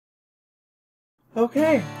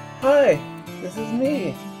Okay, hi, this is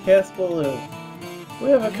me, Kaosubaloo. We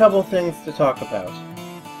have a couple things to talk about,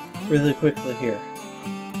 really quickly here.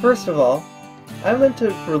 First of all, I meant to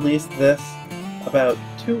release this about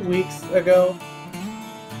 2 weeks ago,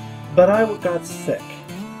 but I got sick.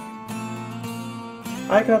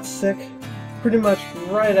 I got sick pretty much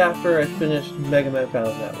right after I finished Mega Man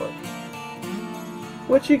Battle Network,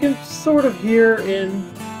 which you can sort of hear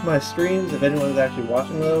in my streams if anyone's actually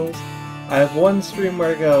watching those. I have one stream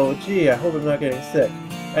where I go, gee, I hope I'm not getting sick.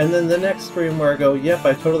 And then the next stream where I go, yep,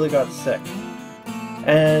 I totally got sick.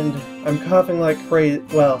 And I'm coughing like crazy.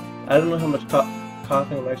 Well, I don't know how much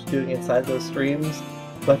coughing I'm actually doing inside those streams,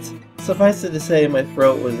 but suffice it to say my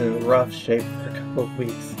throat was in rough shape for a couple of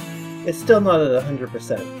weeks. It's still not at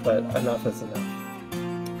 100%, but enough is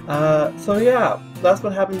enough. So yeah, that's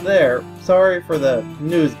what happened there. Sorry for the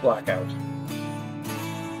news blackout.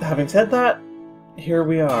 Having said that, here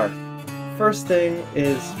we are. First thing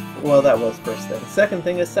is, well, that was first thing. Second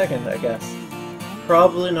thing is second, I guess.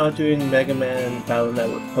 Probably not doing Mega Man Battle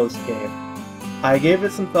Network post-game. I gave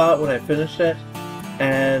it some thought when I finished it,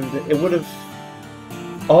 and it would have...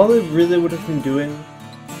 all it really would have been doing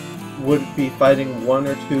would be fighting one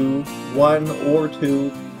or two,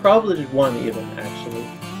 probably just one even, actually,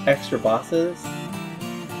 extra bosses.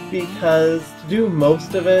 Because to do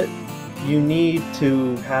most of it, you need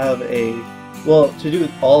to have a... well, to do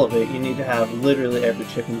all of it, you need to have literally every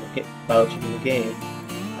battle chip in the game,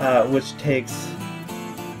 which takes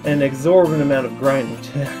an exorbitant amount of grinding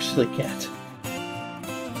to actually get.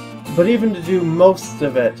 But even to do most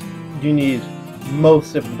of it, you need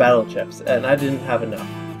most of the battle chips, and I didn't have enough.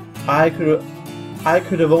 I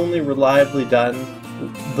could have only reliably done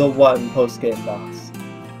the one post-game boss,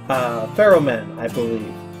 Pharaoh Man, I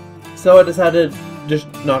believe. So I decided just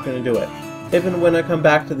not going to do it. Even when I come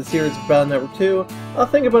back to the series of Battle Network 2, I'll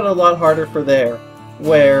think about it a lot harder for there,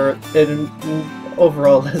 where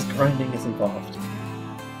overall less grinding is involved.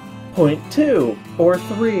 Point 2, or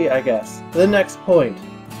 3, I guess. The next point.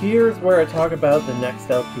 Here's where I talk about the next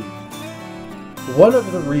LP. One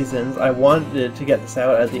of the reasons I wanted to get this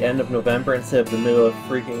out at the end of November instead of the middle of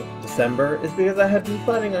freaking December is because I had been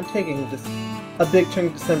planning on taking just a big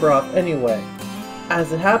chunk of December off anyway.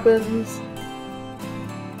 As it happens,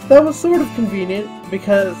 that was sort of convenient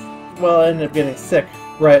because, well, I ended up getting sick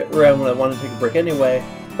right around when I wanted to take a break anyway,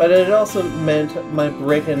 but it also meant my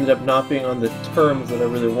break ended up not being on the terms that I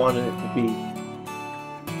really wanted it to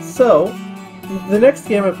be. So, the next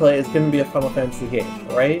game I play is going to be a Final Fantasy game,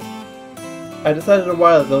 right? I decided a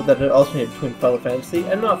while ago that it alternated between Final Fantasy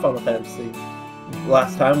and not Final Fantasy.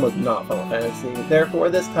 Last time was not Final Fantasy, therefore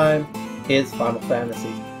this time is Final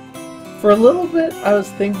Fantasy. For a little bit, I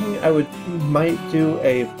was thinking I might do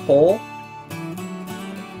a poll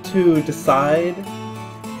to decide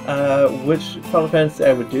which Final Fantasy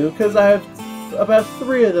I would do, because I have about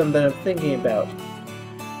 3 of them that I'm thinking about.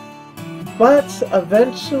 But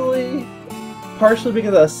eventually, partially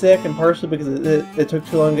because I was sick and partially because it took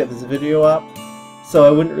too long to get this video up, so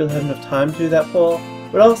I wouldn't really have enough time to do that poll,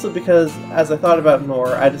 but also because as I thought about it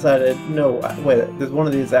more, I decided, no, wait, there's one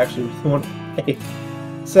of these actually one play.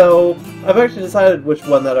 So, I've actually decided which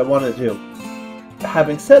one that I want to do.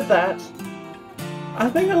 Having said that, I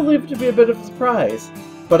think I'll leave it to be a bit of a surprise,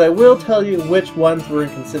 but I will tell you which ones were in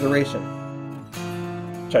consideration.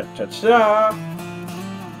 Cha-cha-cha!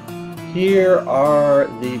 Here are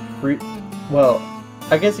the well,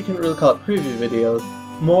 I guess you can really call it preview videos.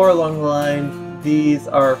 More along the line, these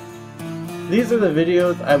are the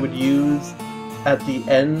videos I would use at the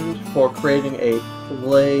end for creating a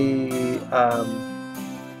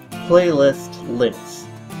playlist links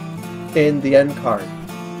in the end card.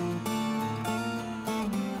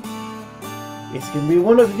 It's going to be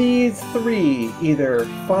one of these 3, either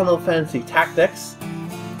Final Fantasy Tactics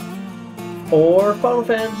or Final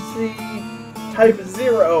Fantasy Type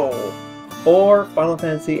 0 or Final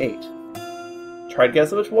Fantasy 8. Try to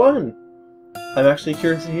guess which one. I'm actually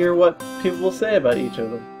curious to hear what people will say about each of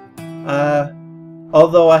them.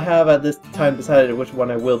 Although I have at this time decided which one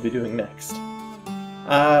I will be doing next.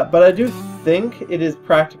 But I do think it is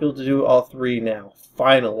practical to do all 3 now,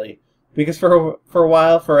 finally. Because for a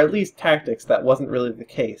while, for at least Tactics, that wasn't really the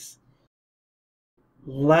case.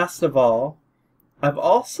 Last of all, I've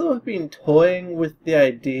also been toying with the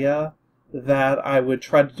idea that I would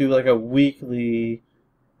try to do like a weekly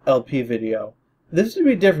LP video. This would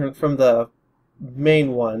be different from the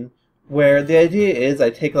main one, where the idea is I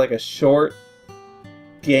take like a short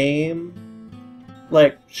game,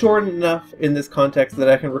 like short enough in this context that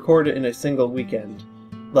I can record it in a single weekend.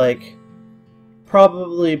 Like,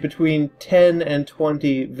 probably between 10 and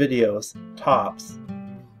 20 videos, tops.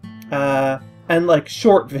 And like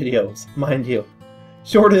short videos, mind you.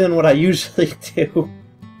 Shorter than what I usually do.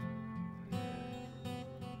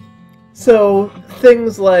 So,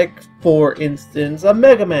 things like, for instance, a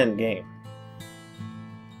Mega Man game,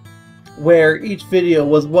 where each video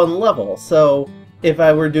was one level. So, if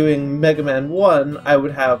I were doing Mega Man 1, I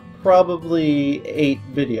would have probably 8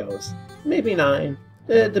 videos. Maybe 9,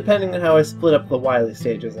 depending on how I split up the Wily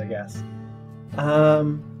stages, I guess.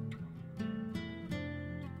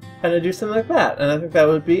 And I do something like that, and I think that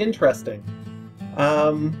would be interesting.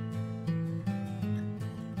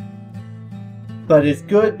 But it's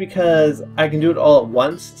good because I can do it all at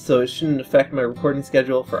once, so it shouldn't affect my recording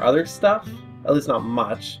schedule for other stuff. At least not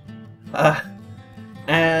much.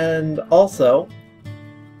 And also,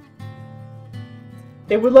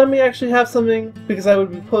 it would let me actually have something, because I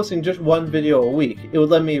would be posting just one video a week. It would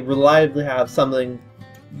let me reliably have something,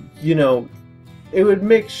 you know, it would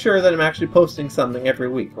make sure that I'm actually posting something every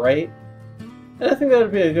week, right? And I think that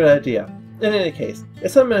would be a good idea. In any case,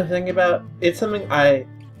 it's something I'm thinking about. It's something I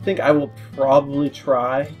think I will probably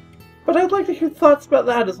try, but I'd like to hear thoughts about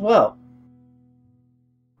that as well.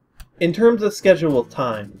 In terms of scheduled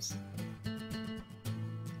times,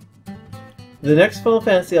 the next Final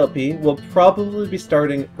Fantasy LP will probably be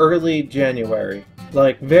starting early January,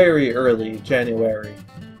 like very early January.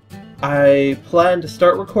 I plan to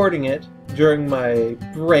start recording it during my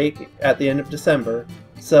break at the end of December,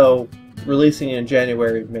 so releasing it in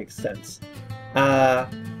January makes sense.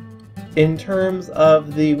 In terms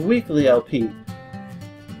of the weekly LP,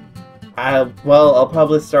 I'll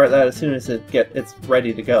probably start that as soon as it's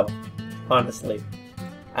ready to go, honestly.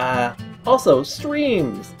 Also,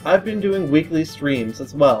 streams! I've been doing weekly streams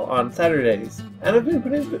as well on Saturdays, and I've been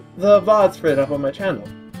putting the VODs for it up on my channel.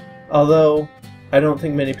 Although, I don't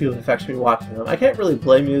think many people have actually been watching them. I can't really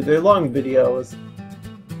blame you, they're long videos,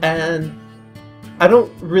 and I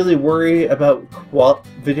don't really worry about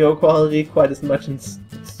video quality quite as much in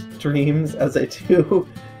streams as I do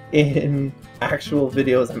in actual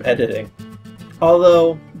videos I'm editing.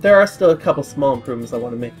 Although, there are still a couple small improvements I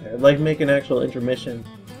want to make there, like make an actual intermission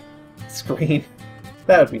screen.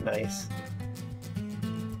 That would be nice.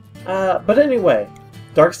 But anyway,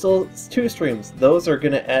 Dark Souls 2 streams, those are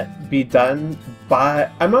gonna be done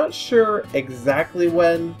by, I'm not sure exactly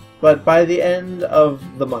when, but by the end of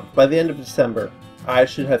the month, by the end of December, I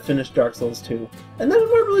should have finished Dark Souls 2, and then I'm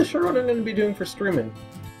not really sure what I'm going to be doing for streaming.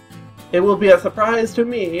 It will be a surprise to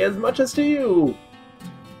me as much as to you!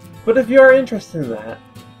 But if you are interested in that,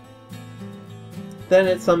 then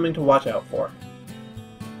it's something to watch out for.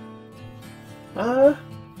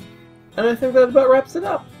 And I think that about wraps it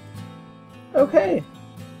up. Okay.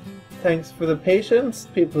 Thanks for the patience,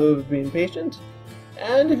 people who have been patient.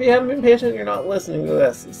 And if you haven't been patient, you're not listening to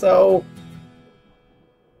this, so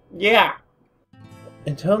yeah.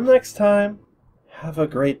 Until next time, have a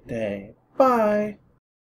great day. Bye!